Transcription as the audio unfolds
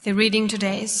The reading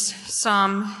today is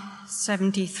Psalm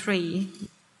 73.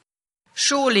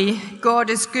 Surely God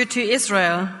is good to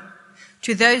Israel,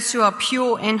 to those who are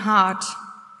pure in heart.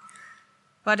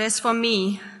 But as for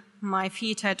me, my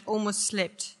feet had almost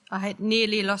slipped. I had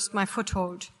nearly lost my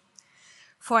foothold.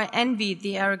 For I envied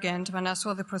the arrogant when I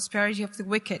saw the prosperity of the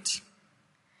wicked.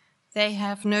 They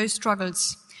have no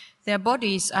struggles. Their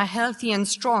bodies are healthy and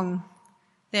strong.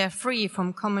 They are free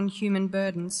from common human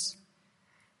burdens.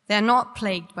 They are not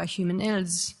plagued by human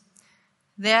ills.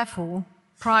 Therefore,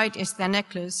 pride is their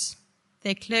necklace.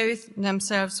 They clothe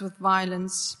themselves with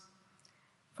violence.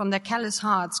 From their callous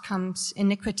hearts comes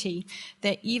iniquity.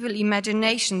 Their evil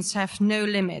imaginations have no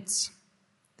limits.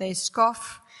 They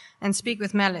scoff and speak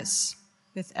with malice.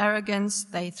 With arrogance,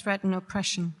 they threaten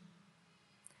oppression.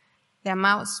 Their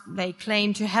mouths they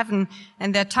claim to heaven,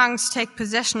 and their tongues take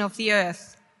possession of the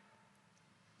earth.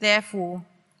 Therefore,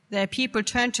 their people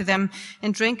turn to them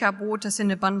and drink up waters in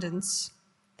abundance.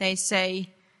 They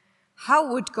say,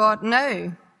 "How would God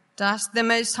know? Does the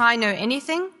Most High know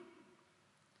anything?"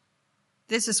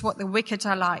 This is what the wicked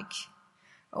are like.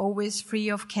 Always free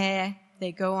of care,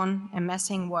 they go on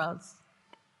amassing wealth.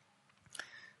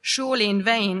 Surely in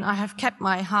vain I have kept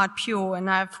my heart pure, and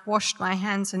I have washed my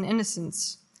hands in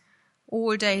innocence.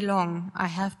 All day long I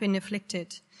have been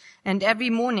afflicted, and every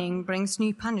morning brings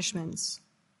new punishments.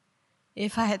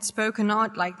 If I had spoken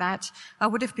out like that, I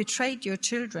would have betrayed your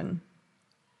children.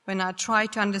 When I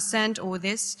tried to understand all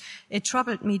this, it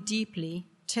troubled me deeply,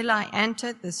 till I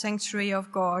entered the sanctuary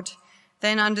of God,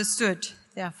 then understood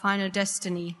their final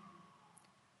destiny.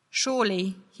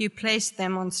 Surely you placed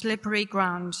them on slippery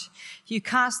ground. You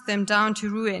cast them down to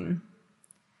ruin.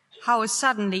 How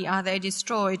suddenly are they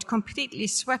destroyed, completely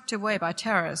swept away by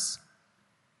terrors.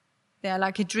 They are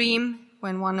like a dream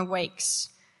when one awakes.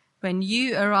 When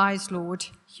you arise, Lord,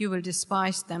 you will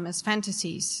despise them as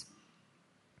fantasies.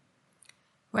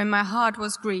 When my heart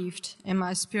was grieved and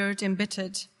my spirit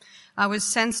embittered, I was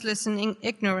senseless and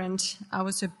ignorant. I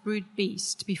was a brute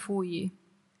beast before you.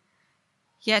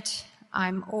 Yet I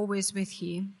am always with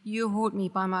you. You hold me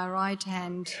by my right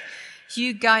hand.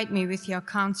 You guide me with your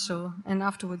counsel, and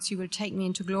afterwards you will take me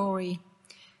into glory.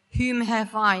 Whom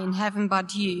have I in heaven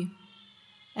but you?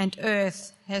 And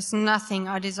earth has nothing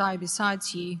I desire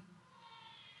besides you.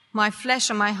 My flesh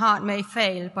and my heart may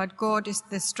fail, but God is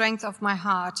the strength of my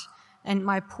heart and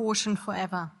my portion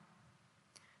forever.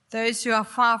 Those who are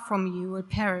far from you will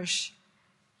perish.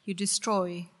 You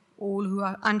destroy all who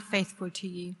are unfaithful to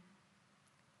you.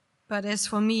 But as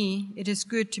for me, it is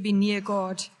good to be near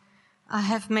God. I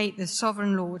have made the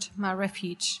sovereign Lord my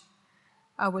refuge.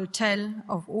 I will tell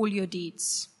of all your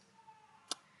deeds.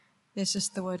 This is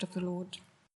the word of the Lord.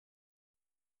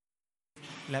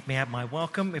 Let me add my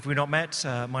welcome. If we've not met,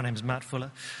 my name is Matt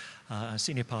Fuller,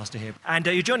 senior pastor here. And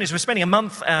you're joining us. We're spending a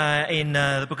month in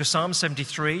the book of Psalms,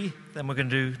 73. Then we're going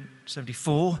to do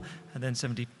 74, and then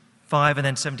 75, and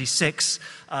then 76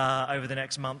 over the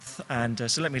next month.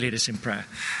 And so let me lead us in prayer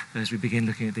as we begin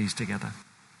looking at these together.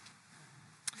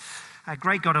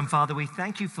 Great God and Father, we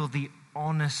thank you for the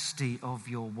honesty of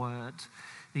your word.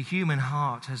 The human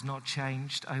heart has not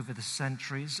changed over the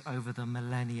centuries, over the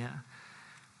millennia,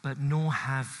 but nor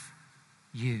have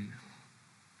you.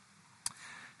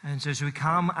 And so as we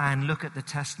come and look at the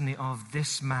testimony of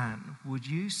this man, would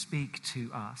you speak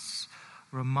to us,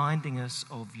 reminding us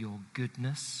of your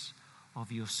goodness,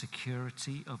 of your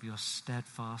security, of your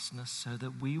steadfastness, so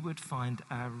that we would find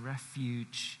our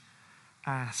refuge,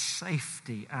 our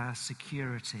safety, our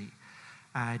security,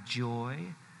 our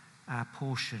joy, our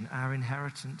portion, our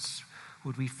inheritance.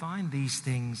 Would we find these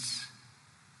things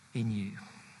in you?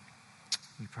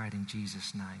 We pray it in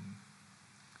Jesus' name.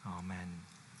 Amen.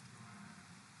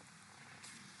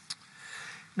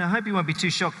 Now, I hope you won't be too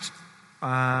shocked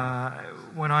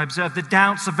when I observe that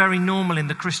doubts are very normal in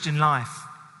the Christian life.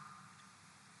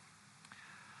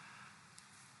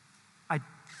 I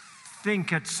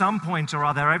think at some point or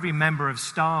other, every member of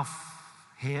staff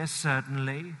here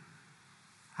certainly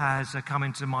has come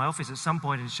into my office at some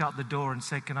point and shut the door and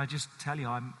said, "Can I just tell you,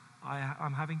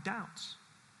 I'm having doubts."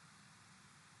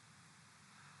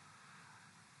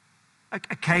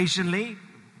 Occasionally,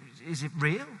 is it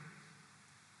real?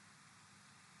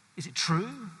 Is it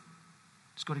true?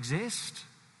 Does God exist?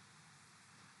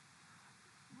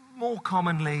 More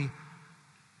commonly,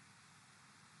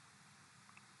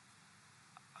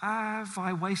 have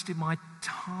I wasted my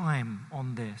time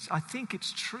on this? I think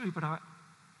it's true, but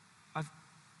I've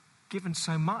given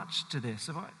so much to this.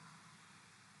 Have I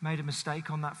made a mistake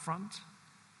on that front?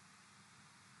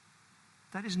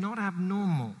 That is not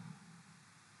abnormal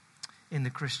in the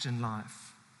Christian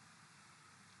life.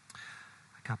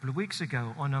 I couple of weeks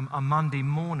ago on a Monday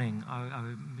morning.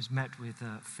 I was met with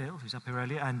Phil, who's up here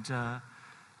earlier, and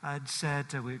I'd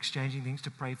said, we were exchanging things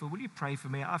to pray for. Will you pray for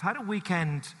me? I've had a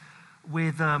weekend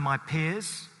with my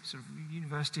peers, sort of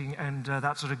university and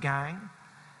that sort of gang.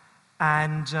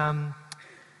 And,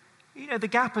 the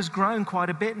gap has grown quite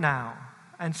a bit now.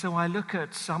 And so I look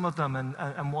at some of them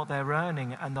and what they're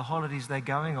earning and the holidays they're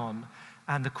going on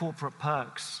and the corporate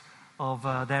perks of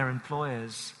their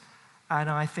employers. And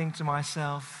I think to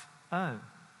myself, oh,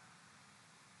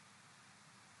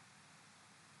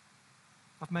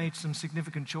 I've made some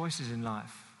significant choices in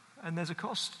life, and there's a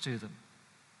cost to them.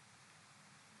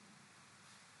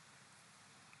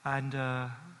 And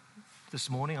this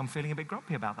morning I'm feeling a bit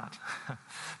grumpy about that.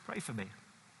 Pray for me.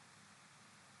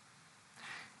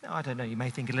 Now, I don't know, you may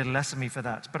think a little less of me for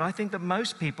that, but I think that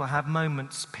most people have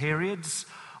moments, periods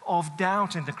of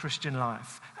doubt in the Christian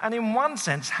life. And in one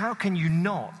sense, how can you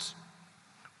not?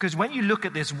 Because when you look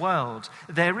at this world,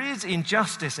 there is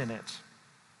injustice in it.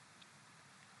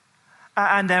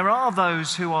 And there are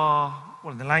those who are,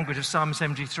 well, in the language of Psalm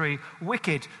 73,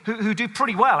 wicked, who do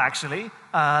pretty well, actually.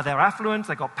 They're affluent,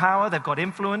 they've got power, they've got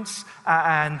influence,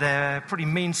 and they're pretty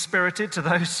mean-spirited to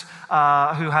those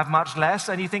who have much less.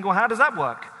 And you think, well, how does that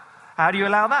work? How do you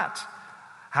allow that?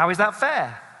 How is that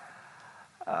fair?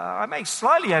 I may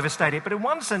slightly overstate it, but in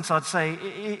one sense I'd say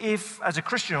if, as a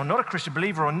Christian or not a Christian,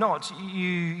 believer or not,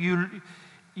 you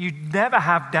never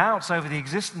have doubts over the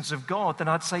existence of God, then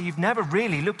I'd say you've never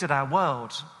really looked at our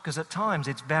world, because at times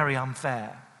it's very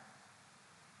unfair.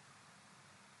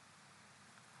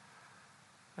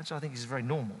 And so I think it's a very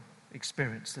normal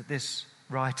experience that this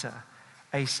writer,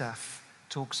 Asaph,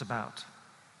 talks about.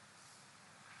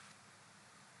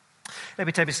 Let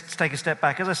me take a step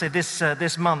back. As I said,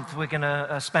 this month we're going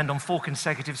to spend on 4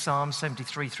 consecutive Psalms,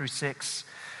 73 through 6.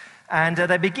 And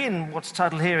they begin, what's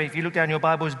titled here, if you look down your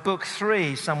Bibles, Book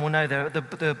 3. Some will know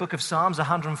the book of Psalms,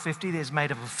 150, is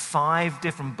made up of 5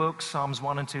 different books, Psalms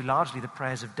 1 and 2, largely the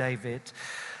prayers of David.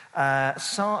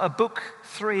 Book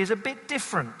 3 is a bit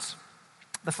different.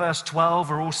 The first 12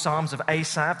 are all Psalms of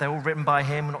Asaph. They're all written by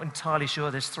him. We're not entirely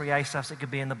sure. There's 3 Asaphs that could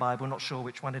be in the Bible. Not sure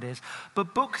which one it is.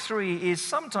 But Book 3 is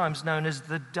sometimes known as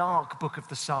the dark book of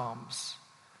the Psalms.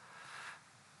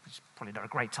 Which is probably not a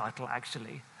great title,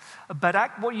 actually. But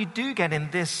what you do get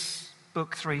in this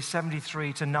Book 3,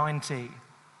 73 to 90,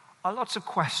 are lots of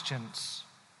questions.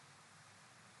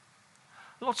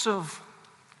 Lots of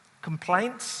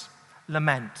complaints,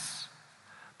 laments,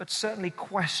 but certainly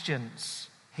questions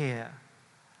here.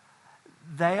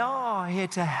 They are here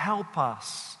to help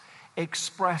us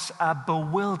express our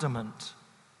bewilderment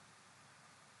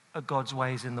at God's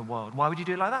ways in the world. Why would you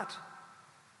do it like that?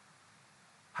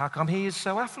 How come he is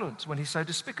so affluent when he's so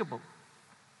despicable?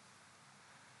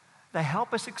 They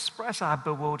help us express our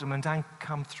bewilderment and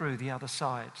come through the other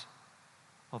side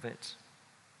of it.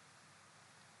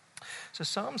 So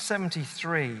Psalm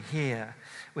 73 here,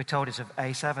 we're told it's of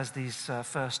Asaph, as these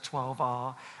first 12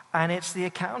 are, and it's the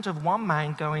account of one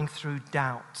man going through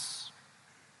doubts.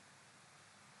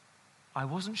 I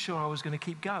wasn't sure I was going to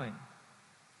keep going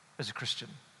as a Christian.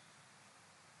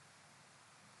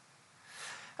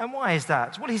 And why is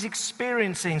that? Well, he's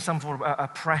experiencing some form of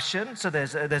oppression. So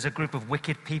there's a group of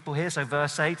wicked people here. So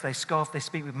verse 8, they scoff, they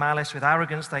speak with malice, with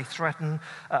arrogance, they threaten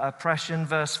oppression.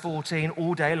 Verse 14,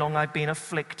 all day long I've been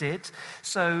afflicted.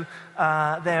 So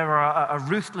there are a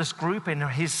ruthless group in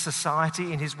his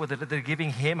society, they're giving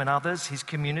him and others, his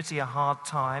community, a hard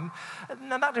time.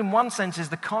 Now that in one sense is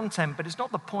the content, but it's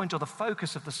not the point or the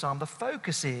focus of the psalm. The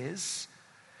focus is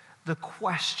the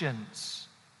questions.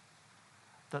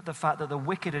 That the fact that the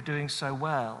wicked are doing so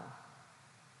well,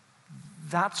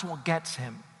 that's what gets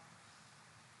him.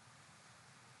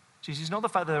 See, it's not the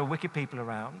fact that there are wicked people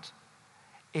around.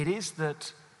 It is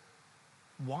that,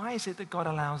 why is it that God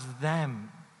allows them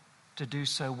to do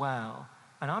so well?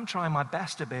 And I'm trying my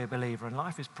best to be a believer, and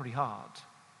life is pretty hard.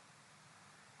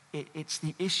 It's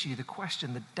the issue, the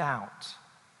question, the doubt.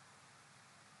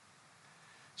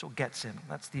 That's what gets him.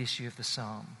 That's the issue of the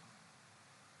psalm.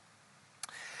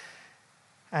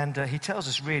 And he tells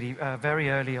us really very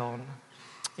early on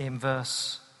in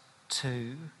verse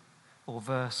 2 or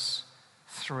verse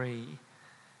 3,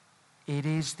 it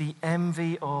is the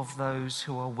envy of those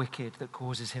who are wicked that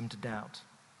causes him to doubt.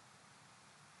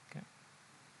 Okay.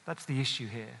 That's the issue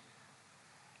here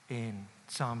in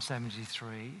Psalm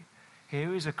 73.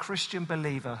 Here is a Christian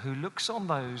believer who looks on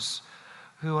those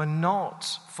who are not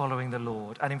following the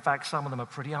Lord, and in fact some of them are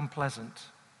pretty unpleasant.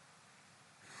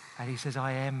 And he says,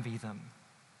 I envy them.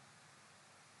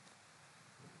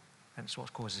 And it's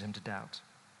what causes him to doubt.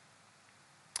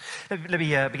 Let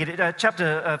me begin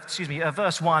it.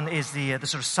 Verse 1 is the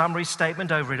sort of summary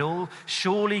statement over it all.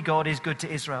 Surely God is good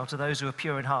to Israel, to those who are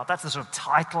pure in heart. That's the sort of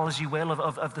title, as you will,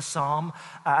 of the psalm.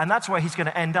 And that's where he's going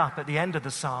to end up at the end of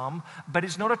the psalm. But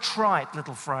it's not a trite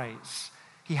little phrase.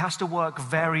 He has to work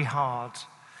very hard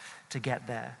to get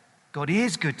there. God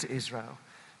is good to Israel,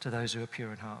 to those who are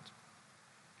pure in heart.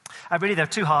 Really, there are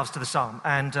two halves to the psalm,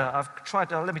 and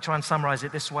let me try and summarize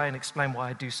it this way and explain why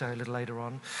I do so a little later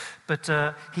on. But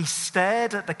he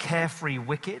stared at the carefree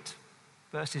wicked,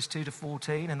 verses 2 to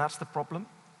 14, and that's the problem.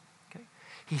 Okay?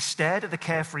 He stared at the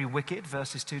carefree wicked,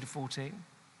 verses 2 to 14.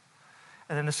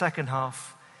 And then the second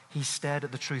half, he stared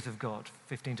at the truth of God,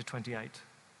 15 to 28.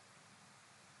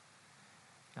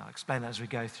 Now, I'll explain that as we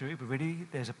go through, but really,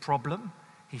 there's a problem.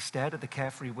 He stared at the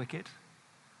carefree wicked.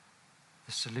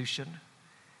 The solution,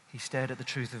 he stared at the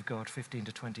truth of God, 15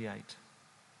 to 28.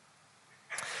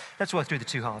 Let's work through the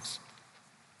two halves.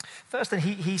 First, then,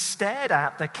 he stared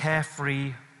at the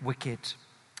carefree wicked,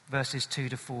 verses 2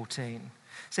 to 14.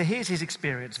 So here's his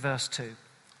experience, verse 2.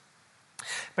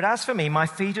 But as for me, my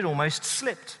feet had almost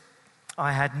slipped.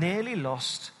 I had nearly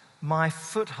lost my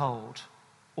foothold.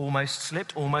 Almost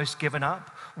slipped, almost given up.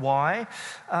 Why?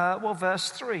 Verse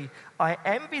 3. I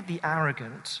envied the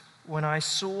arrogant when I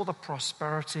saw the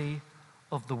prosperity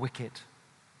of the wicked.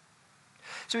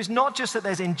 So it's not just that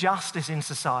there's injustice in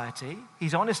society.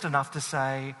 He's honest enough to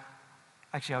say,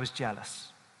 actually, I was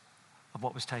jealous of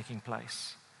what was taking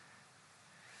place.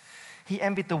 He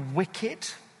envied the wicked.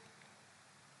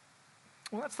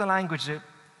 Well, that's the language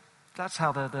that's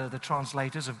how the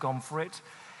translators have gone for it.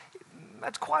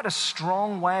 That's quite a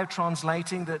strong way of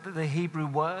translating the Hebrew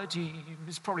word.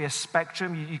 It's probably a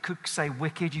spectrum. You could say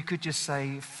wicked. You could just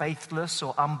say faithless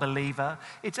or unbeliever.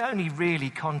 It's only really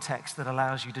context that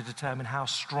allows you to determine how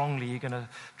strongly you're going to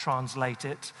translate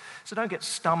it. So don't get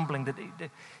stumbling that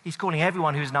he's calling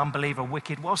everyone who's an unbeliever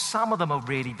wicked. Well, some of them are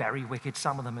really very wicked.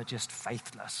 Some of them are just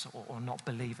faithless or not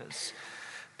believers.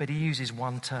 But he uses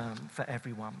one term for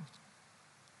everyone.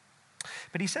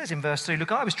 But he says in verse 3,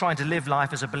 look, I was trying to live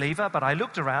life as a believer, but I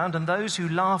looked around and those who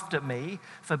laughed at me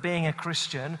for being a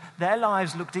Christian, their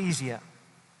lives looked easier.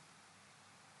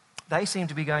 They seemed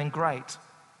to be going great.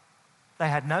 They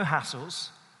had no hassles,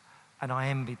 and I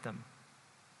envied them.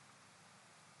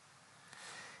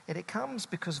 And it comes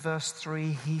because verse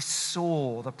 3, he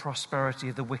saw the prosperity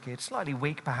of the wicked. Slightly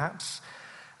weak, perhaps.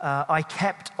 I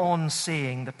kept on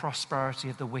seeing the prosperity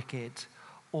of the wicked,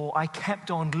 or I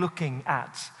kept on looking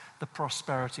at the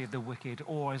prosperity of the wicked,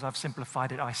 or as I've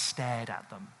simplified it, I stared at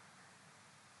them.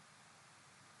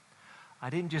 I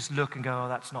didn't just look and go, oh,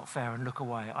 that's not fair, and look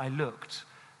away. I looked,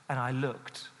 and I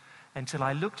looked, until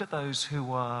I looked at those who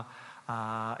were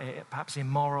perhaps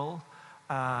immoral,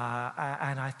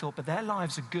 and I thought, but their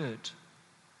lives are good.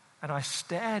 And I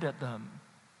stared at them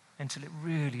until it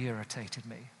really irritated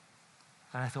me.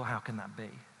 And I thought, how can that be?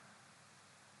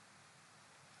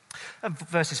 And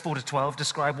verses 4 to 12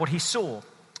 describe what he saw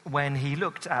when he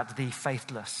looked at the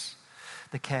faithless,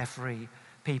 the carefree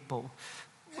people.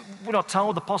 We're not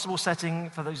told. The possible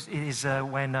setting for those is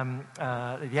when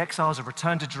the exiles have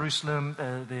returned to Jerusalem,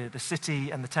 the city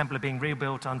and the temple are being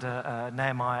rebuilt under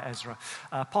Nehemiah, Ezra.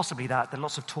 Possibly that. There are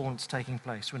lots of taunts taking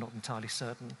place. We're not entirely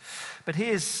certain. But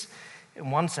here's, in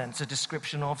one sense, a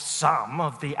description of some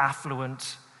of the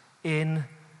affluent in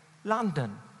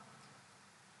London.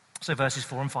 So verses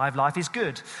 4 and 5, life is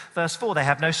good. Verse 4, they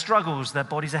have no struggles. Their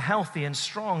bodies are healthy and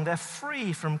strong. They're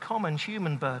free from common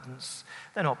human burdens.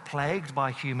 They're not plagued by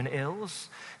human ills.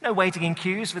 No waiting in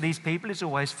queues for these people. It's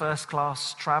always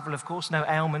first-class travel, of course. No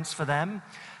ailments for them.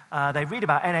 They read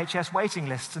about NHS waiting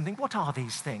lists and think, what are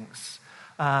these things?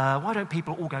 Why don't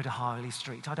people all go to Harley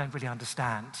Street? I don't really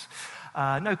understand.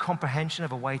 No comprehension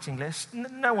of a waiting list.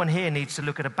 No one here needs to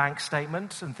look at a bank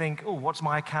statement and think, oh, what's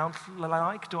my account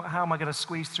like? How am I going to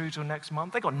squeeze through till next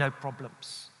month? They've got no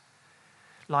problems.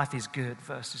 Life is good,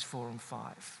 verses 4 and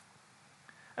 5.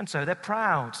 And so they're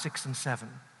proud, 6 and 7.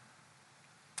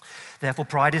 Therefore,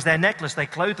 pride is their necklace. They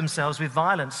clothe themselves with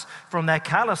violence. From their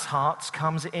callous hearts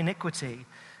comes iniquity.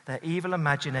 Their evil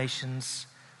imaginations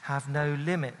have no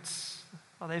limits.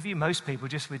 Well, they view most people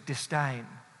just with disdain,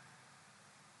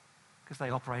 because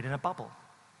they operate in a bubble.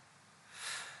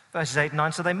 Verses 8 and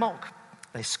 9, so they mock.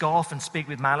 They scoff and speak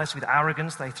with malice, with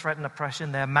arrogance. They threaten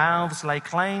oppression. Their mouths lay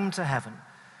claim to heaven.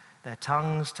 Their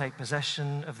tongues take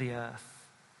possession of the earth.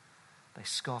 They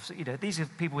scoff. So, these are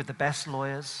people with the best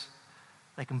lawyers.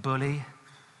 They can bully.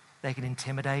 They can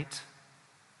intimidate.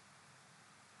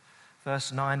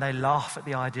 Verse 9, they laugh at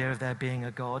the idea of there being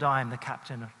a God. I am the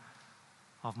captain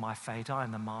of my fate. I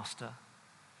am the master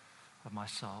of my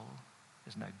soul.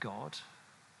 There's no God.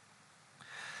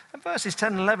 And verses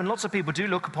 10 and 11, lots of people do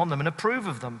look upon them and approve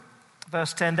of them.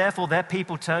 Verse 10, therefore their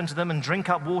people turn to them and drink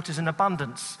up waters in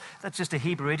abundance. That's just a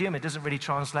Hebrew idiom. It doesn't really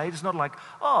translate. It's not like,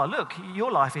 oh, look,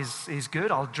 your life is good.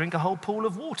 I'll drink a whole pool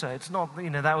of water. It's not,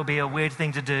 that would be a weird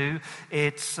thing to do.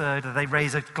 It's they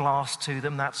raise a glass to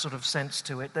them, that sort of sense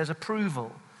to it. There's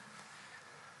approval.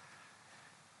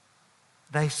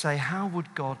 They say, how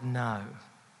would God know?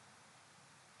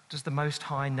 Does the Most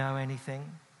High know anything?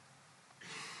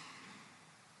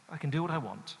 I can do what I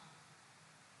want.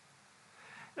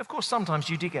 Of course, sometimes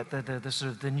you do get the sort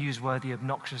of the newsworthy,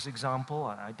 obnoxious example.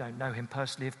 I don't know him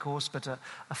personally, of course, but a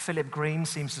Philip Green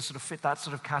seems to sort of fit that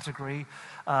sort of category.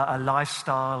 A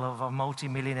lifestyle of a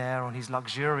multimillionaire on his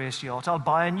luxurious yacht. I'll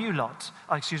buy a new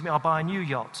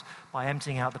yacht by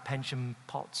emptying out the pension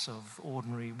pots of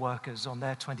ordinary workers on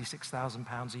their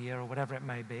 £26,000 a year or whatever it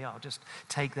may be. I'll just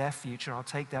take their future. I'll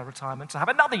take their retirement to have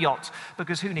another yacht,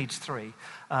 because who needs three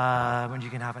when you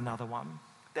can have another one?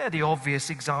 They're the obvious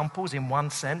examples, in one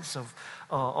sense, of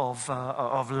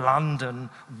London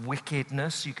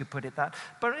wickedness, you could put it that.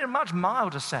 But in a much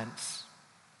milder sense,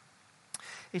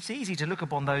 it's easy to look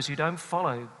upon those who don't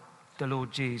follow the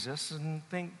Lord Jesus and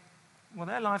think, well,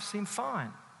 their lives seem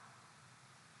fine.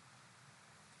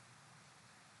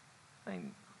 They've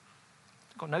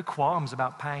got no qualms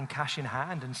about paying cash in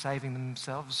hand and saving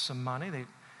themselves some money. They're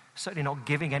certainly not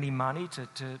giving any money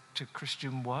to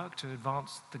Christian work to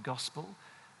advance the gospel.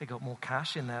 They got more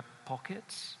cash in their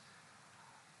pockets.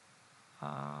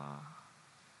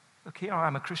 Look, here I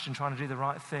am, a Christian trying to do the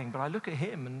right thing, but I look at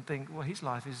him and think, well, his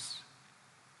life is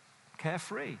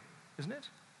carefree, isn't it?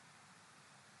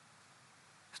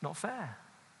 It's not fair.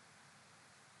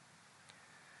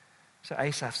 So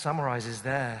Asaph summarizes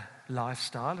their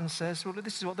lifestyle and says, well,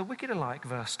 this is what the wicked are like,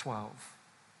 verse 12.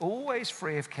 Always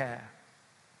free of care.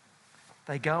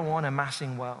 They go on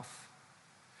amassing wealth.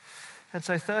 And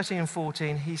so 13 and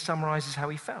 14, he summarizes how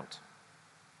he felt.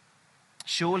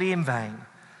 Surely in vain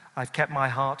I've kept my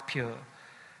heart pure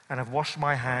and have washed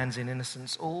my hands in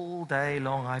innocence. All day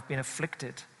long I've been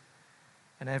afflicted,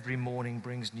 and every morning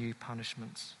brings new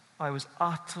punishments. I was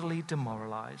utterly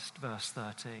demoralized, verse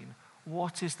 13.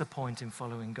 What is the point in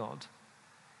following God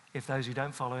if those who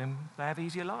don't follow him, they have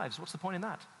easier lives? What's the point in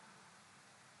that?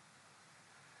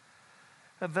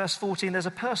 At verse 14, there's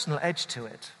a personal edge to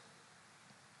it.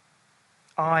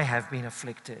 I have been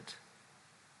afflicted.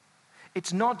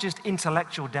 It's not just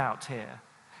intellectual doubt here.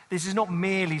 This is not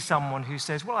merely someone who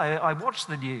says, well, I watch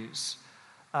the news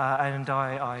and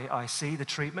I see the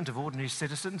treatment of ordinary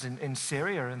citizens in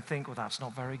Syria and think, well, that's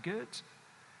not very good.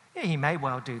 Yeah, he may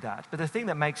well do that. But the thing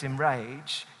that makes him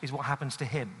rage is what happens to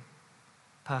him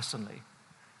personally.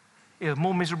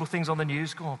 More miserable things on the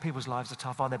news. Oh, people's lives are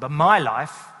tough, aren't they? But my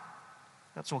life,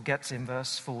 that's what gets him,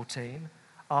 verse 14.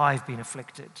 I've been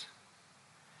afflicted.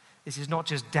 This is not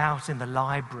just doubt in the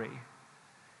library.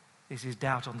 This is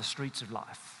doubt on the streets of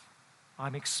life.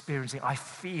 I'm experiencing, I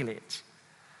feel it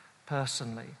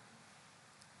personally.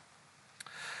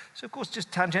 So, of course,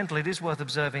 just tangentially, it is worth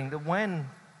observing that when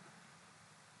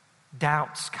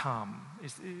doubts come,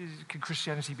 can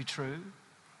Christianity be true?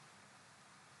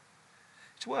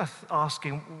 It's worth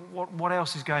asking what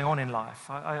else is going on in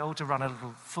life. I ought to run a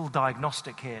little full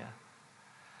diagnostic here.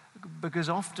 Because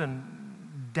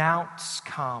often doubts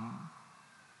come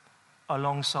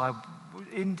alongside,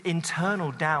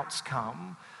 internal doubts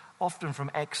come often from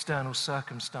external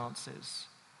circumstances.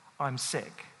 I'm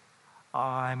sick.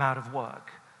 I'm out of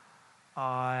work.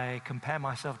 I compare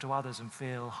myself to others and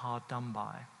feel hard done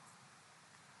by.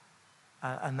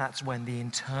 And that's when the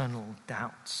internal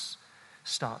doubts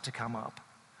start to come up.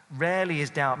 Rarely is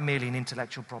doubt merely an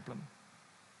intellectual problem.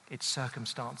 It's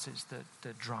circumstances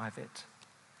that drive it.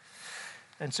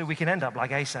 And so we can end up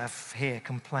like Asaph here,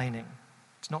 complaining.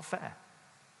 It's not fair.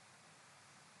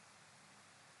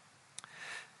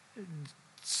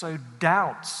 So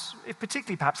doubts,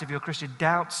 particularly perhaps if you're a Christian,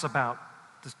 doubts about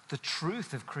the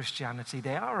truth of Christianity,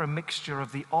 they are a mixture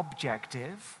of the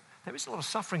objective. There is a lot of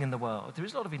suffering in the world. There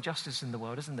is a lot of injustice in the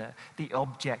world, isn't there? The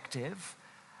objective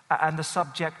and the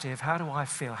subjective. How do I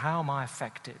feel? How am I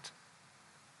affected?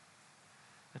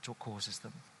 That's what causes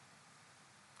them.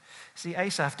 See,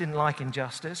 Asaph didn't like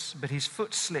injustice, but his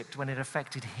foot slipped when it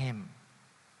affected him.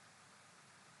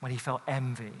 When he felt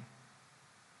envy.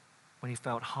 When he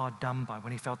felt hard done by.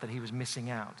 When he felt that he was missing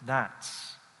out.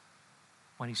 That's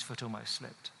when his foot almost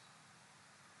slipped.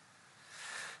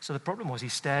 So the problem was he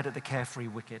stared at the carefree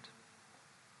wicked.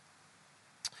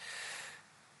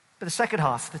 But the second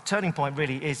half, the turning point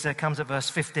really comes at verse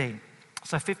 15.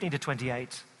 So 15 to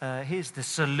 28, here's the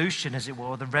solution, as it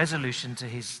were, the resolution to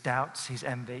his doubts, his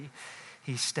envy.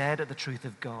 He stared at the truth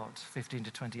of God, 15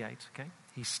 to 28, okay?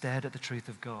 He stared at the truth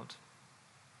of God.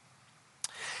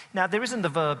 Now, there isn't the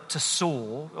verb to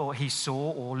saw, or he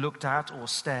saw, or looked at, or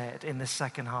stared in the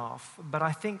second half, but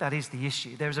I think that is the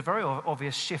issue. There is a very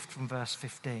obvious shift from verse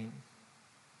 15.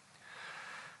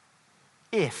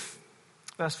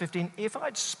 Verse 15, if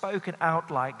I'd spoken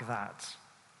out like that,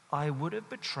 I would have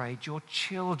betrayed your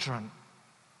children.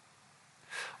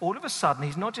 All of a sudden,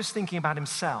 he's not just thinking about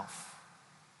himself.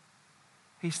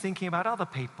 He's thinking about other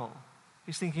people.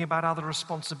 He's thinking about other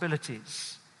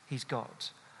responsibilities he's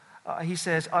got. He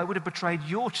says, I would have betrayed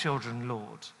your children,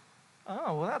 Lord.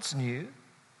 Oh, well, that's new.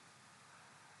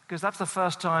 Because that's the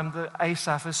first time that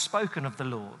Asaph has spoken of the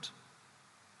Lord.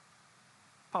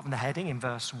 Apart from the heading in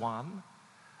verse 1,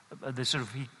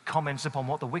 he comments upon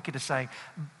what the wicked are saying.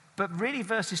 But really,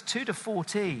 verses 2 to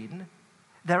 14,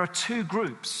 there are two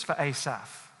groups for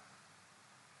Asaph.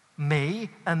 Me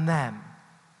and them.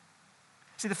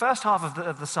 See, the first half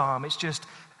of the psalm, it's just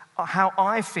how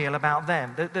I feel about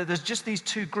them. There's just these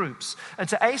two groups. And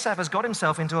so Asaph has got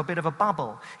himself into a bit of a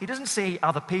bubble. He doesn't see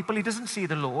other people. He doesn't see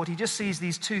the Lord. He just sees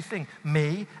these two things,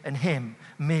 me and him,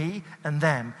 me and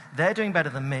them. They're doing better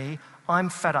than me. I'm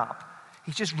fed up.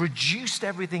 He's just reduced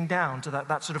everything down to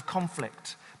that sort of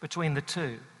conflict between the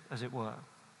two, as it were.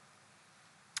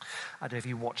 I don't know if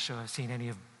you watch or seen any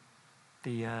of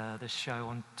the show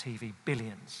on TV,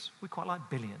 Billions. We quite like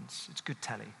Billions. It's good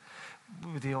telly.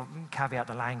 With the caveat,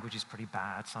 the language is pretty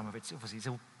bad. Some of it's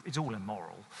obviously it's all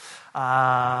immoral,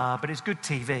 but it's good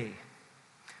TV.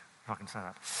 If I can say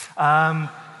that.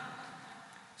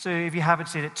 So if you haven't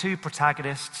seen it, two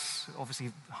protagonists,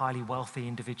 obviously highly wealthy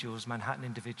individuals, Manhattan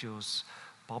individuals,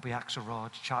 Bobby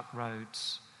Axelrod, Chuck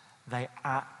Rhodes. They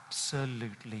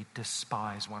absolutely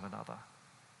despise one another,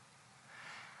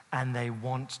 and they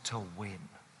want to win.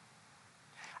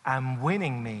 And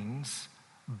winning means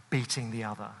beating the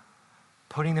other,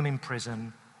 putting them in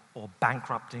prison or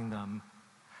bankrupting them,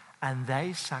 and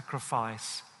they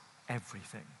sacrifice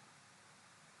everything.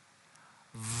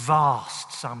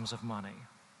 Vast sums of money.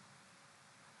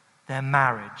 Their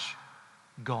marriage,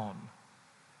 gone.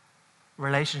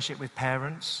 Relationship with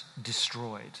parents,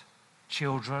 destroyed.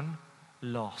 Children,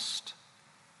 lost.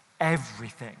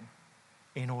 Everything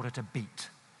in order to beat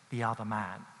the other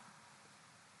man.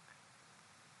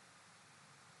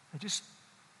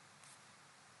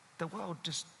 The world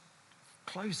just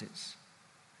closes.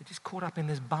 They're just caught up in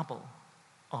this bubble.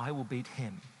 I will beat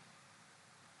him.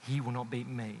 He will not beat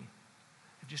me.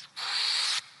 They've just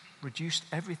reduced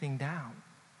everything down.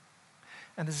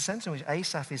 And there's a sense in which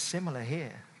Asaph is similar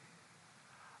here.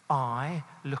 I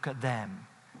look at them,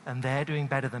 and they're doing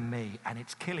better than me, and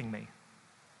it's killing me.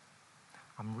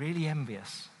 I'm really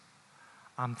envious.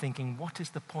 I'm thinking, what is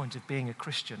the point of being a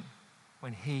Christian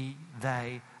when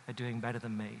they are doing better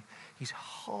than me? His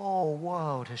whole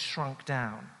world has shrunk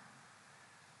down.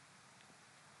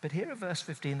 But here at verse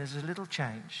 15, there's a little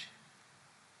change.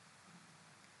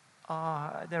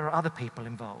 There are other people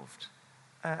involved.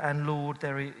 And Lord,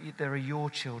 there are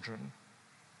your children.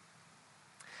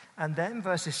 And then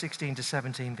verses 16 to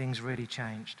 17, things really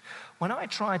changed. When I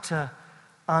tried to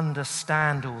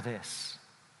understand all this,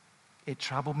 it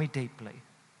troubled me deeply.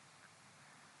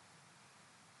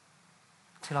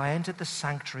 Till I entered the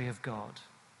sanctuary of God,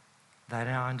 then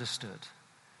I understood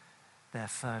their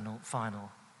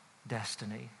final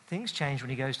destiny. Things change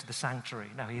when he goes to the sanctuary.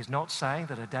 Now, he is not saying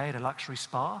that a day at a luxury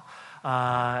spa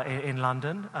in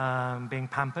London, being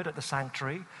pampered at the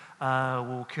sanctuary,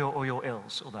 will cure all your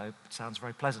ills, although it sounds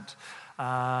very pleasant.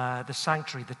 The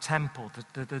sanctuary, the temple,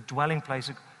 the dwelling place,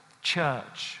 of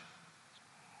church,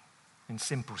 in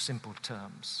simple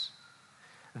terms.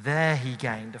 There he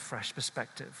gained a fresh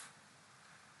perspective.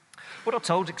 We're not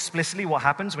told explicitly what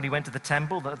happens when he went to the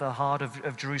temple, the heart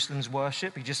of Jerusalem's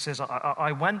worship. He just says,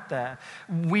 I went there.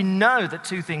 We know that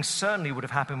two things certainly would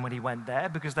have happened when he went there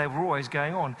because they were always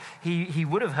going on. He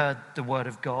would have heard the word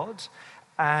of God,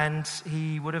 and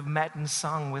he would have met and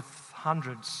sung with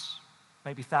hundreds,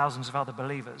 maybe thousands of other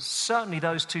believers. Certainly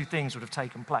those two things would have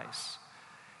taken place.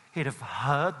 He'd have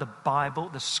heard the Bible,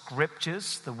 the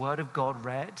scriptures, the word of God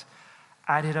read,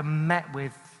 and he'd have met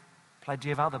with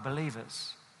plenty of other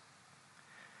believers.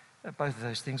 Both of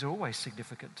those things are always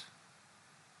significant.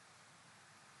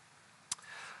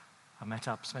 I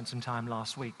spent some time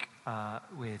last week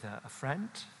with a friend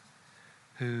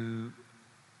who,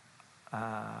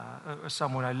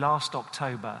 someone last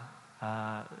October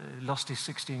lost his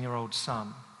 16-year-old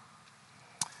son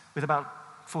with about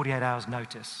 48 hours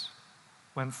notice.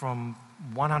 Went from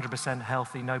 100%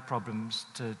 healthy, no problems,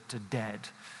 to dead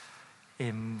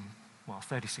in,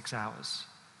 36 hours.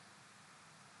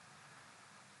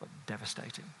 But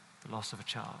devastating. The loss of a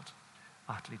child.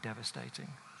 Utterly devastating.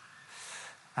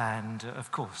 And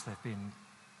of course, they've been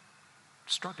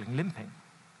struggling, limping.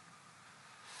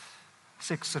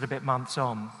 6 and a bit months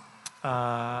on.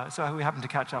 So we happened to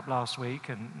catch up last week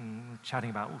and chatting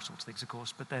about all sorts of things, of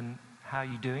course. But then, how are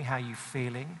you doing? How are you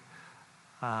feeling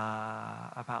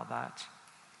about that?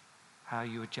 How are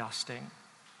you adjusting?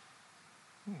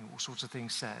 All sorts of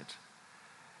things said.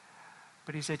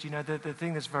 But he said, the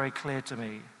thing that's very clear to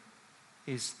me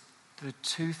is the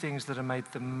two things that have made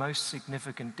the most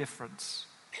significant difference,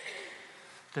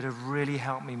 that have really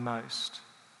helped me most.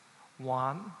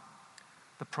 One,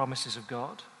 the promises of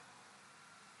God.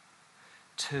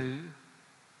 2,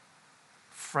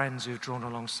 friends who've drawn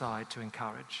alongside to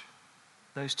encourage.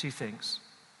 Those two things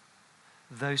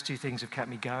have kept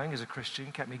me going as a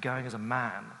Christian, kept me going as a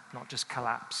man, not just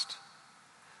collapsed.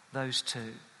 Those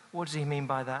two. What does he mean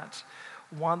by that?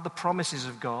 One, the promises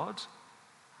of God.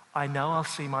 I know I'll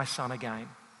see my son again.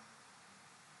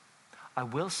 I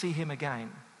will see him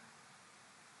again.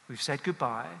 We've said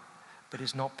goodbye, but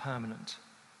it's not permanent.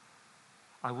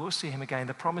 I will see him again.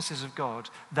 The promises of God,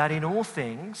 that in all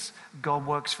things, God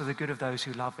works for the good of those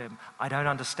who love him. I don't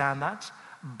understand that,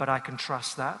 but I can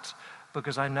trust that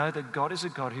because I know that God is a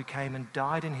God who came and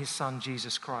died in his son,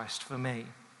 Jesus Christ, for me.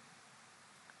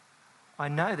 I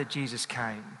know that Jesus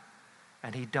came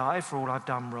and he died for all I've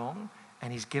done wrong,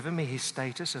 and he's given me his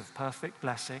status of perfect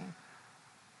blessing,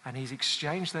 and he's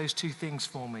exchanged those two things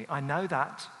for me. I know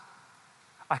that.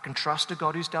 I can trust a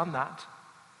God who's done that.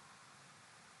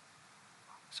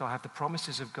 So I have the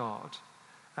promises of God.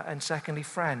 And secondly,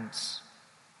 friends.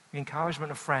 The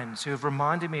encouragement of friends who have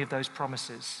reminded me of those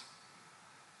promises,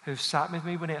 who've sat with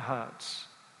me when it hurts,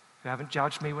 who haven't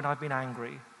judged me when I've been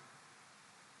angry,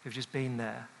 who've just been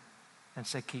there and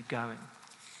said, keep going.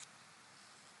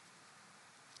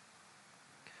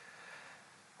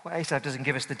 Well, Asaph doesn't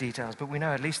give us the details, but we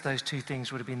know at least those two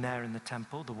things would have been there in the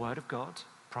temple, the word of God,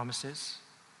 promises,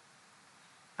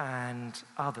 and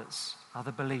others,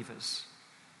 other believers,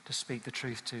 to speak the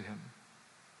truth to him.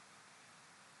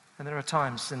 And there are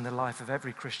times in the life of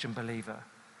every Christian believer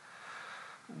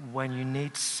when you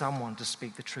need someone to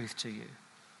speak the truth to you,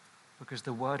 because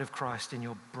the word of Christ in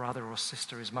your brother or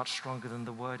sister is much stronger than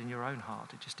the word in your own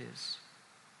heart. It just is.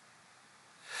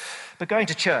 But going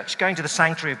to church, going to the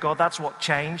sanctuary of God, that's what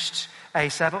changed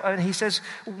Asaph. And he says,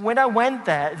 when I went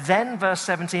there, then, verse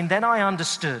 17, then I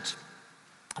understood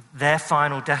their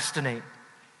final destiny.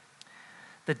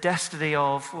 The destiny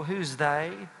of, well, who's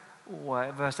they?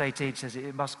 Well, verse 18 says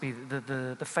it must be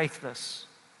the faithless,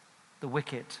 the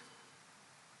wicked.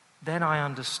 Then I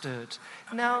understood.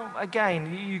 Now,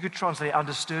 again, you could translate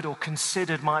understood or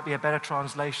considered might be a better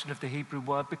translation of the Hebrew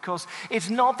word, because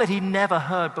it's not that he never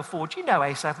heard before. Do you know,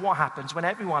 Asaph, what happens when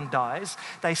everyone dies?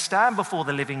 They stand before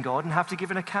the living God and have to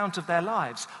give an account of their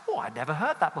lives. Oh, I'd never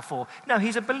heard that before. No,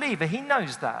 he's a believer. He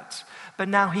knows that. But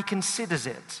now he considers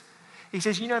it. He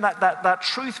says, that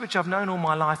truth which I've known all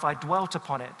my life, I dwelt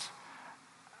upon it.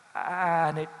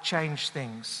 And it changed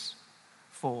things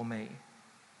for me.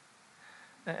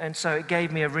 And so it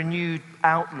gave me a renewed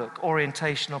outlook,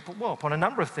 orientation upon a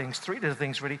number of things, 3 little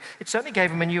things really. It certainly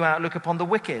gave him a new outlook upon the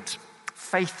wicked,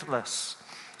 faithless.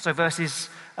 So verses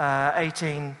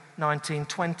 18, 19,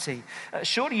 20.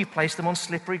 Surely you placed them on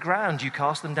slippery ground. You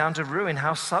cast them down to ruin.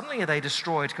 How suddenly are they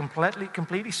destroyed,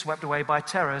 completely swept away by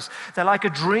terrors. They're like a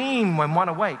dream when one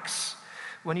awakes.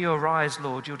 When you arise,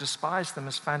 Lord, you'll despise them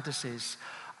as fantasies.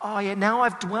 Oh, yeah, now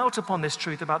I've dwelt upon this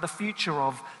truth about the future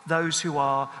of those who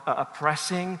are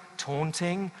oppressing,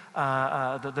 taunting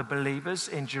the believers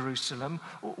in Jerusalem.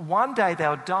 One day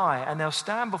they'll die and they'll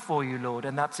stand before you, Lord,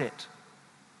 and that's it.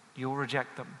 You'll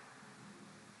reject them.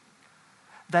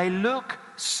 They look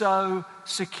so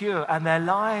secure and their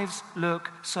lives look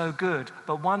so good,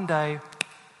 but one day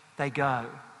they go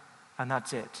and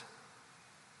that's it.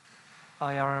 Oh,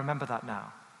 yeah, I remember that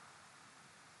now.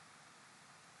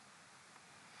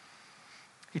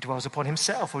 He dwells upon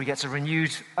himself, or he gets a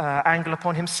renewed angle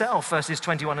upon himself. Verses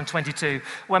 21 and 22.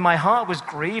 When my heart was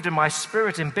grieved and my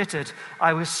spirit embittered,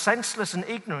 I was senseless and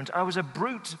ignorant. I was a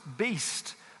brute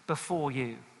beast before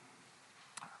you.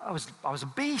 I was a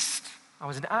beast. I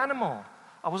was an animal.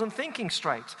 I wasn't thinking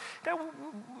straight.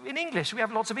 In English, we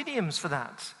have lots of idioms for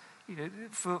that.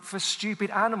 For stupid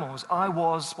animals.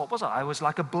 What was I? I was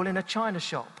like a bull in a china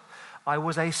shop. I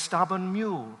was a stubborn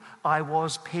mule. I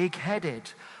was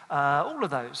pig-headed. All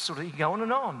of those, sort of, you go on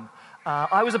and on.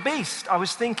 I was a beast. I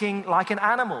was thinking like an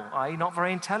animal, not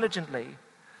very intelligently.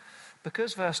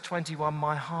 Because, verse 21,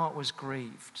 my heart was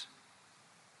grieved.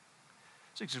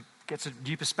 So he gets a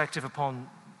new perspective upon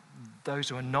those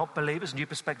who are not believers, a new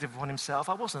perspective upon himself.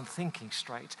 I wasn't thinking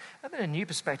straight. And then a new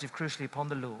perspective, crucially, upon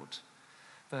the Lord.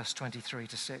 Verse 23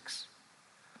 to 6.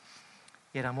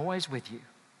 yet I'm always with you.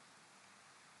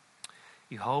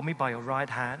 You hold me by your right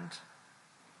hand.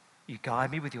 You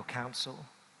guide me with your counsel.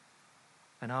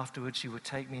 And afterwards you will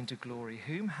take me into glory.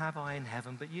 Whom have I in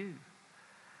heaven but you?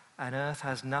 And earth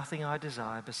has nothing I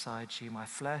desire besides you. My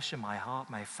flesh and my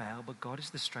heart may fail, but God is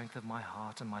the strength of my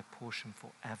heart and my portion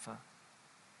forever.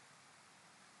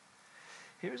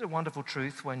 Here is a wonderful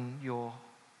truth when you're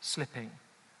slipping.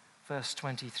 Verse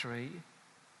 23.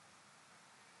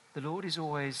 The Lord is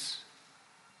always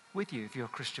with you if you're a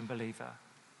Christian believer,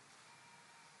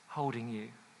 holding you.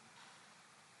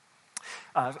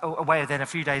 Away then a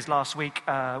few days last week,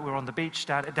 we were on the beach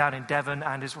down in Devon,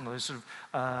 and it's one of those sort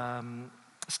of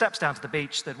steps down to the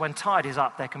beach that when tide is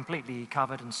up, they're completely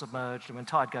covered and submerged, and when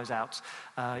tide goes out,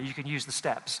 you can use the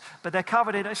steps. But they're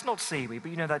covered in, it's not seaweed,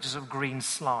 but you know that just sort of green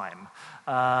slime.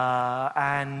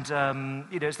 It's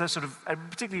that sort of,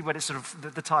 particularly when it's sort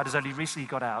of, the tide has only recently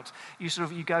got out, you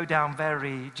go down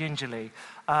very gingerly.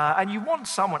 And you want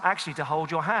someone actually to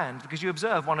hold your hand, because you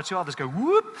observe one or two others go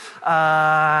whoop,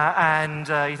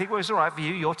 you think, well, it's all right for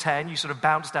you, you're 10, you sort of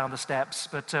bounce down the steps,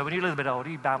 but when you're a little bit older,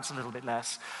 you bounce a little bit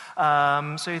less.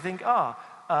 So you think,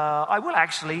 I will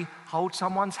actually hold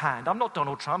someone's hand. I'm not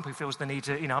Donald Trump who feels the need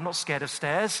to, I'm not scared of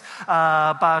stairs,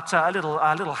 but a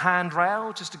little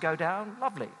handrail just to go down,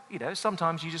 lovely.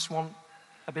 Sometimes you just want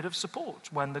a bit of support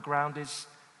when the ground is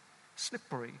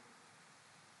slippery.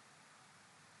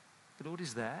 The Lord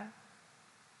is there,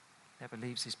 never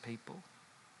leaves his people.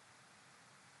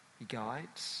 He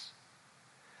guides.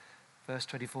 Verse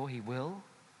 24, he will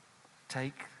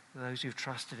take those who've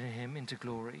trusted in him into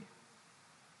glory.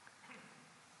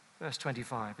 Verse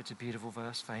 25, it's a beautiful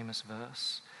verse, famous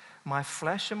verse. My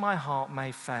flesh and my heart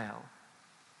may fail.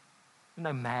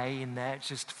 No may in there, it's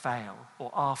just fail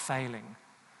or are failing.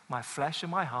 My flesh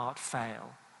and my heart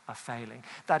are failing.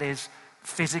 That is,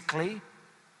 physically,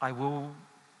 I will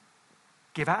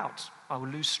give out. I will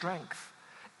lose strength.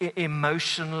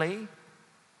 Emotionally,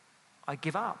 I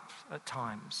give up at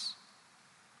times.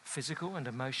 Physical and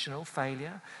emotional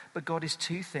failure. But God is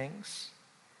two things.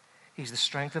 He's the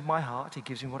strength of my heart. He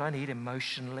gives me what I need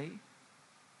emotionally.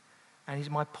 And he's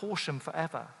my portion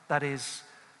forever. That is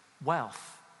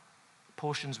wealth.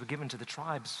 Portions were given to the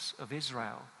tribes of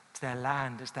Israel. It's their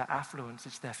land, it's their affluence,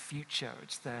 it's their future,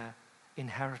 it's their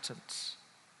inheritance.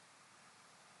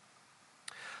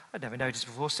 I'd never noticed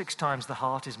before, 6 times the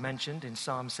heart is mentioned in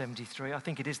Psalm 73. I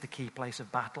think it is the key place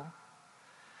of battle.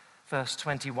 Verse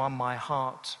 21, my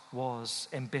heart was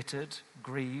embittered,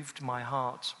 grieved, my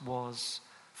heart was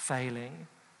failing,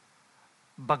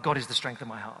 but God is the strength of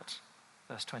my heart.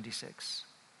 Verse 26.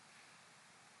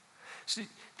 See,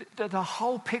 the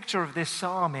whole picture of this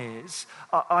psalm is,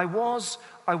 I was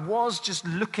just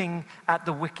looking at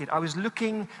the wicked. I was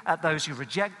looking at those who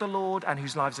reject the Lord and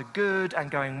whose lives are good and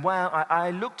going well.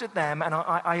 I looked at them and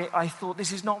I thought,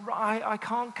 this is not right. I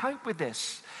can't cope with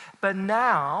this. But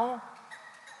now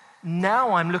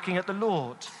I'm looking at the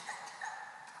Lord,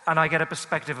 and I get a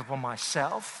perspective upon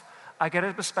myself. I get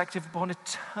a perspective upon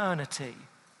eternity.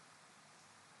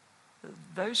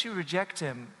 Those who reject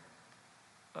him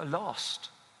are lost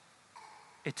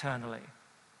eternally.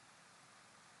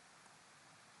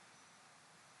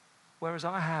 Whereas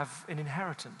I have an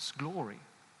inheritance, glory,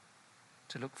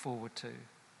 to look forward to.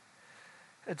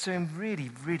 And so in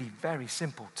really, really very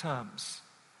simple terms,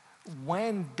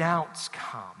 when doubts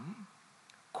come,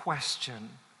 question,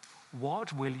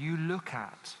 what will you look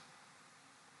at?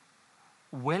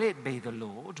 Will it be the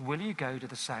Lord? Will you go to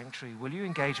the sanctuary? Will you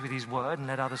engage with his word and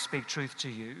let others speak truth to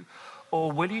you?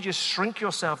 Or will you just shrink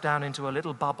yourself down into a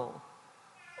little bubble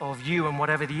of you and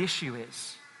whatever the issue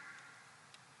is?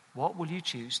 What will you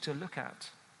choose to look at?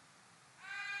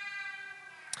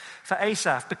 For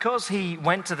Asaph, because he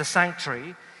went to the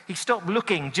sanctuary, he stopped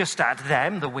looking just at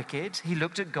them, the wicked. He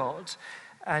looked at God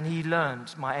and he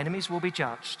learned, my enemies will be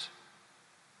judged.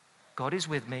 God is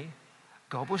with me.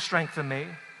 God will strengthen me.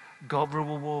 God will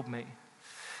reward me.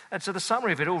 And so the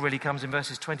summary of it all really comes in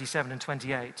verses 27 and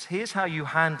 28. Here's how you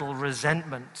handle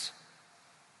resentment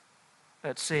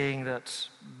at seeing that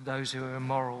those who are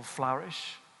immoral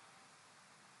flourish.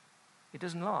 It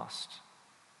doesn't last.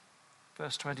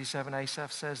 Verse 27,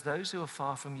 Asaph says, those who are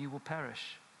far from you will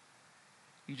perish.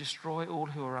 You destroy all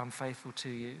who are unfaithful to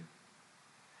you.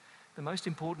 The most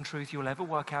important truth you'll ever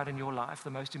work out in your life, the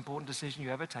most important decision you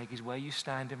ever take is where you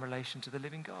stand in relation to the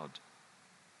living God.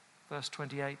 Verse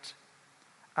 28,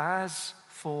 as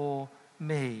for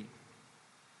me,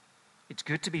 it's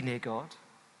good to be near God.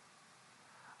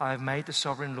 I have made the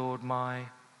sovereign Lord my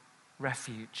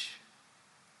refuge.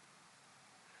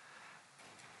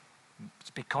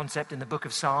 a big concept in the book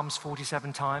of Psalms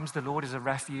 47 times. The Lord is a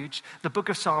refuge. The book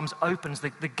of Psalms opens, the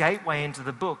gateway into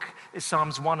the book is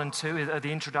Psalms 1 and 2,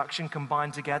 the introduction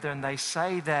combined together. And they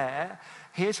say there,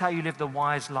 here's how you live the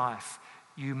wise life.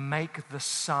 You make the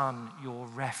sun your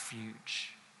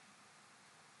refuge.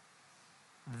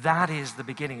 That is the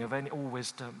beginning of all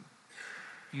wisdom.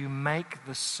 You make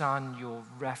the sun your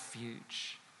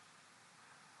refuge.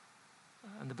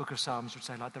 And the book of Psalms would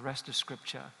say, like the rest of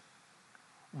Scripture,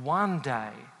 one day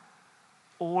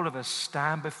all of us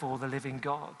stand before the living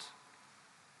God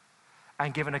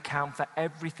and give an account for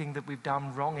everything that we've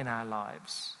done wrong in our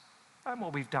lives. And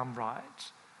what we've done right,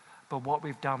 but what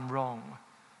we've done wrong.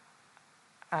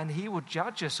 And he will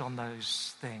judge us on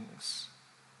those things.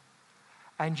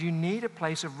 And you need a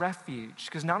place of refuge,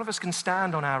 because none of us can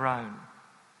stand on our own.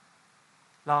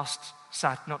 Last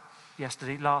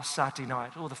Saturday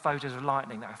night, all the photos of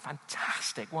lightning, they were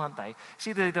fantastic, weren't they?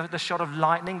 See the shot of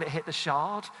lightning that hit the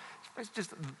Shard? It's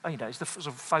just, it's the sort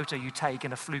of photo you take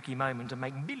in a fluky moment and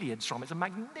make millions from. It's a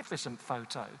magnificent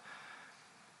photo.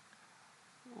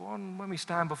 When we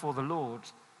stand before the Lord,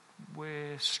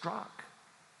 we're struck,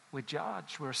 we're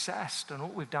judged, we're assessed on all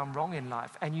we've done wrong in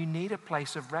life. And you need a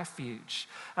place of refuge.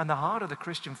 And the heart of the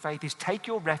Christian faith is take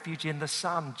your refuge in the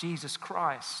Son, Jesus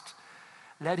Christ.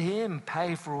 Let him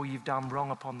pay for all you've done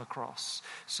wrong upon the cross.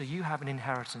 So you have an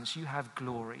inheritance, you have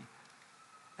glory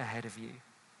ahead of you.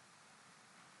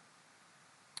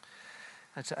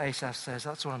 And so Asaph says,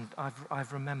 that's what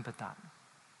I've remembered that.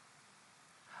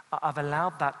 I've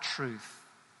allowed that truth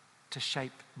to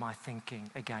shape my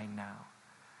thinking again now.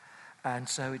 And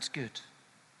so it's good.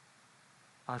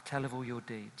 I'll tell of all your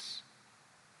deeds.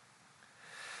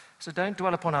 So don't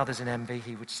dwell upon others in envy,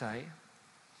 he would say.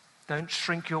 Don't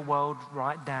shrink your world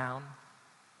right down.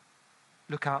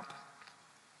 Look up.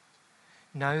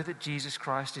 Know that Jesus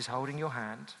Christ is holding your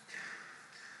hand.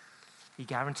 He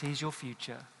guarantees your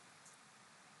future.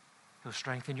 He'll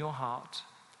strengthen your heart.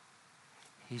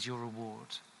 He's your reward.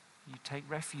 You take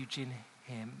refuge in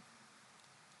him.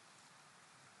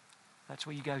 That's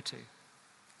where you go to.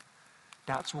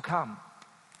 Doubts will come.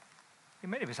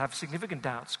 Many of us have significant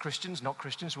doubts. Christians, not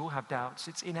Christians, will have doubts.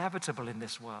 It's inevitable in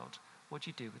this world. What do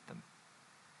you do with them?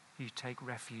 You take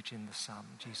refuge in the Son,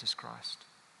 Jesus Christ.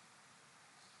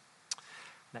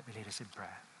 Let me lead us in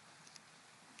prayer.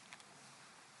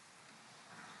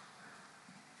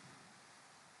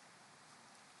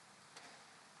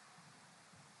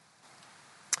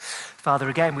 Father,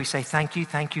 again, we say thank you.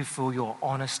 Thank you for your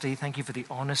honesty. Thank you for the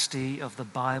honesty of the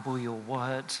Bible, your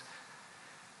word.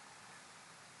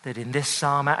 That in this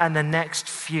psalm and the next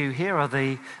few, here are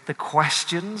the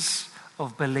questions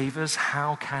of believers.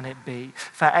 How can it be?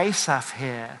 For Asaph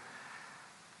here,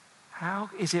 how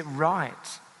is it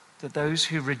right that those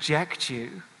who reject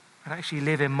you and actually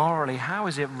live immorally, how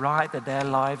is it right that their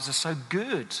lives are so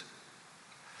good?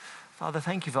 Father,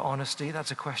 thank you for honesty.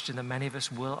 That's a question that many of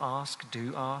us will ask,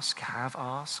 do ask, have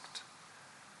asked.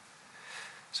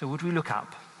 So would we look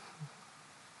up?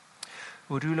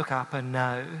 Would we look up and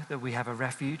know that we have a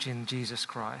refuge in Jesus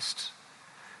Christ,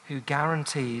 who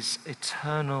guarantees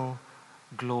eternal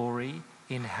glory,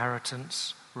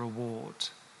 inheritance, reward,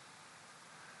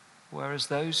 whereas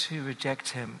those who reject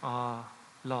him are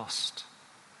lost?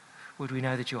 Would we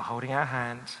know that you're holding our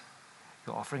hand,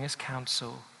 you're offering us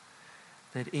counsel,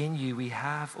 that in you we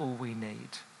have all we need?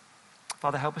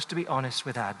 Father, help us to be honest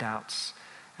with our doubts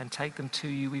and take them to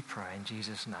you, we pray, in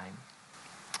Jesus' name.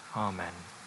 Amen.